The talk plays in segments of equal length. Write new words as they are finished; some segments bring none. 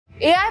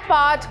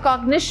AI-powered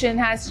cognition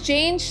has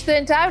changed the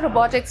entire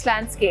robotics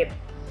landscape.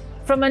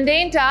 From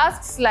mundane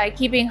tasks like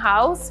keeping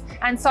house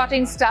and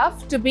sorting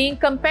stuff to being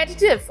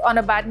competitive on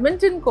a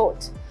badminton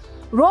court,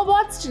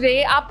 robots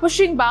today are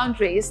pushing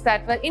boundaries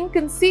that were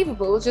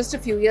inconceivable just a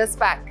few years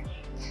back.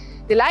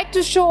 They like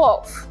to show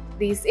off,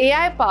 these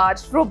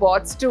AI-powered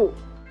robots too.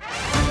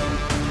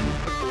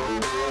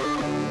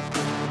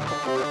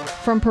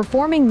 From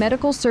performing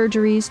medical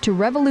surgeries to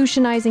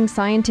revolutionizing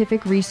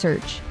scientific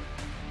research,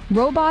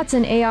 robots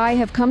and AI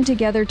have come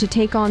together to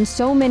take on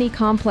so many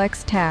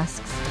complex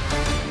tasks.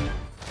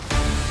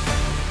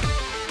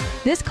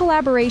 This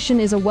collaboration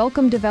is a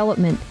welcome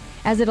development,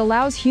 as it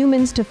allows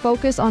humans to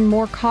focus on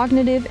more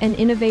cognitive and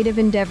innovative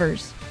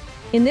endeavors.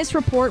 In this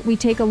report, we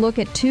take a look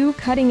at two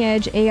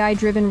cutting-edge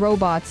AI-driven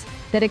robots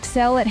that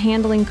excel at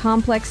handling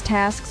complex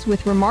tasks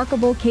with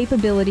remarkable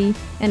capability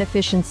and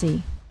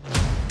efficiency.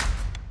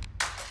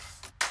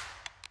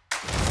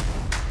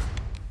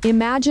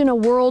 Imagine a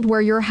world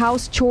where your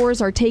house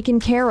chores are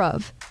taken care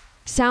of.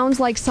 Sounds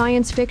like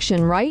science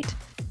fiction, right?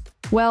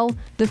 Well,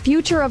 the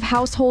future of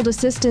household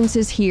assistance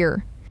is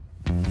here.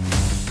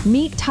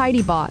 Meet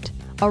Tidybot,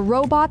 a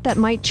robot that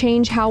might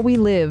change how we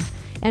live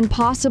and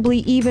possibly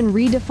even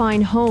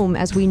redefine home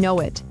as we know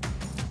it.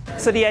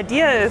 So the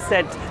idea is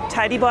that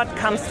Tidybot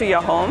comes to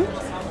your home,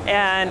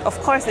 and of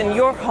course in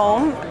your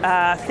home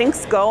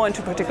things go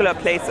into particular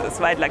places,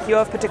 right? Like you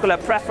have particular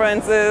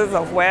preferences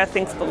of where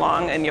things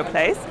belong in your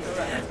place.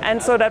 And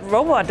so that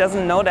robot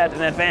doesn't know that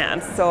in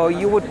advance, so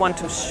you would want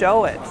to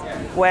show it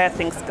where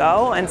things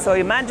go. And so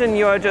imagine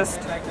you're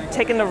just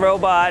taking the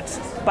robot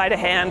by the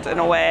hand in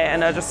a way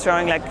and are just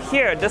showing like,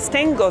 here, this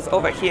thing goes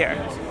over here,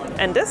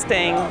 and this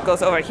thing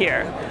goes over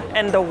here.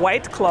 And the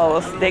white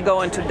clothes, they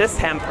go into this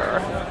hamper.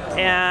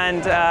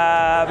 And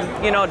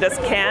this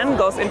can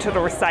goes into the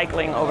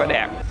recycling over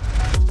there.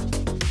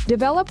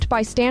 Developed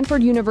by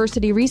Stanford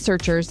University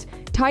researchers,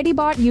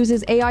 Tidybot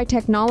uses AI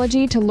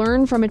technology to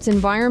learn from its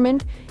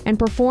environment and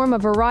perform a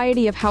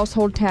variety of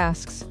household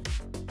tasks.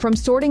 From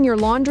sorting your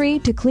laundry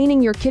to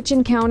cleaning your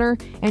kitchen counter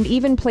and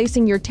even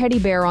placing your teddy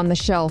bear on the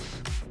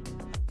shelf.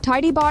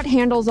 Tidybot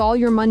handles all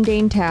your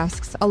mundane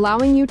tasks,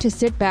 allowing you to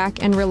sit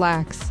back and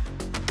relax.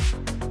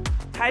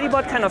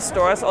 Tidybot kind of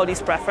stores all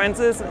these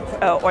preferences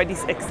or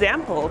these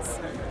examples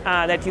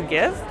that you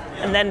give,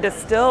 and then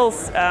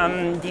distills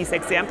these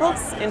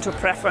examples into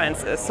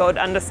preferences. So it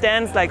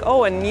understands like,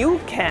 oh, a new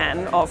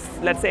can of,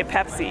 let's say,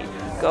 Pepsi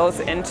goes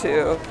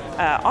into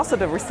also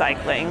the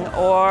recycling,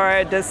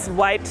 or this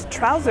white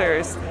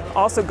trousers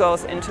also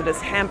goes into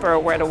this hamper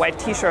where the white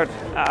t-shirt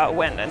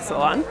went, and so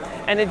on.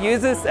 And it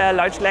uses a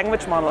large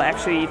language model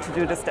actually to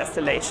do this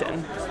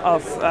distillation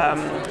of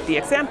the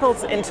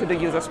examples into the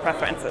user's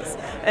preferences.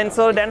 And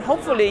so then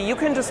hopefully you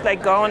can just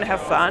like go and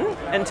have fun,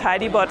 and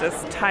Tidybot is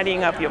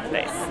tidying up your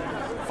place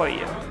for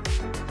you.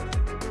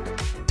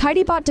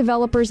 Tidybot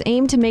developers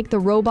aim to make the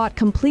robot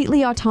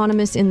completely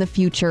autonomous in the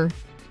future.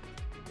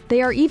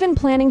 They are even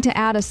planning to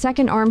add a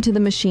second arm to the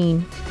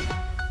machine.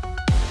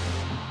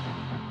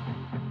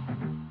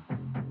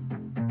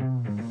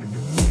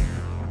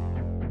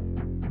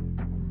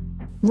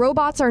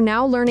 Robots are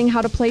now learning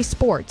how to play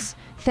sports,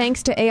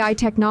 thanks to AI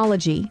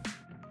technology.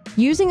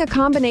 Using a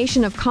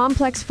combination of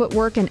complex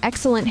footwork and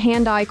excellent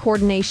hand-eye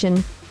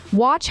coordination,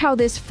 watch how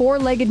this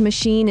four-legged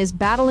machine is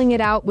battling it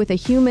out with a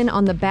human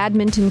on the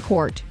badminton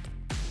court.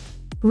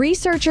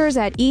 Researchers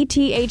at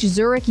ETH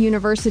Zurich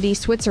University,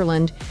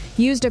 Switzerland,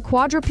 used a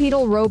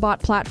quadrupedal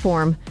robot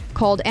platform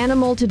called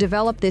Animal to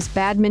develop this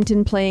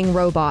badminton-playing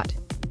robot.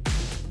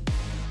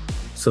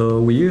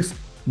 So we use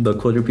the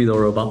quadrupedal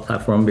robot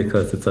platform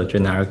because it's a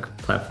generic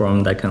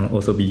platform that can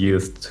also be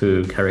used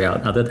to carry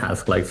out other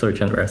tasks like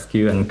search and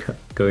rescue and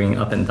going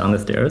up and down the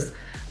stairs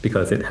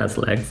because it has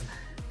legs.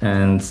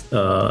 And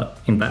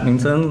in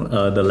badminton,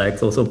 the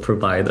legs also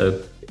provide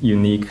a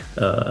unique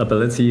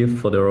ability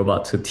for the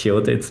robot to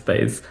tilt its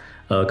base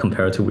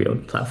compared to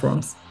wheeled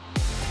platforms.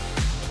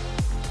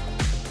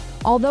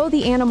 Although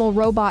the animal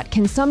robot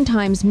can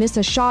sometimes miss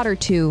a shot or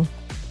two,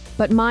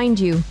 but mind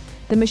you,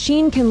 the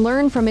machine can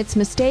learn from its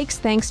mistakes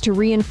thanks to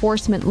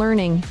reinforcement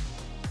learning,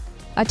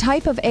 a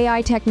type of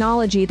AI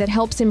technology that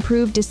helps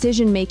improve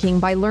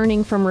decision-making by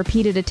learning from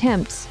repeated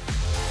attempts.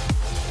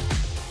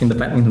 In the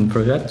badminton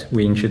project,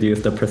 we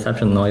introduced a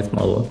perception noise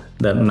model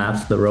that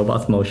maps the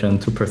robot's motion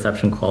to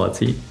perception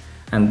quality.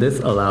 And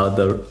this allowed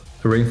the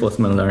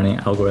reinforcement learning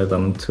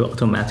algorithm to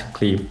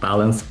automatically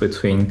balance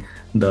between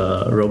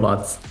the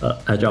robot's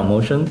agile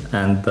motion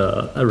and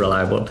the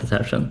reliable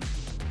perception.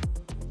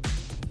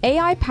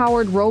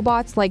 AI-powered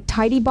robots like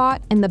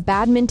Tidybot and the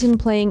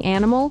badminton-playing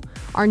Animal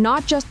are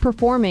not just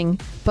performing,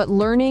 but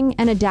learning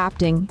and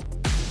adapting.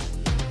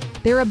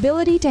 Their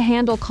ability to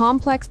handle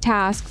complex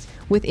tasks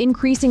with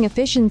increasing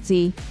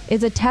efficiency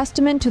is a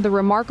testament to the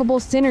remarkable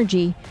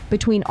synergy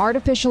between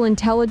artificial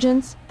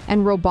intelligence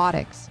and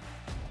robotics.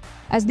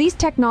 As these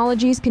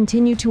technologies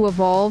continue to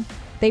evolve,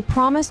 they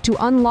promise to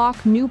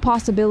unlock new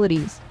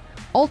possibilities,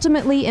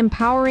 ultimately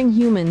empowering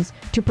humans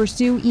to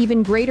pursue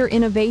even greater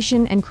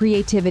innovation and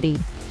creativity.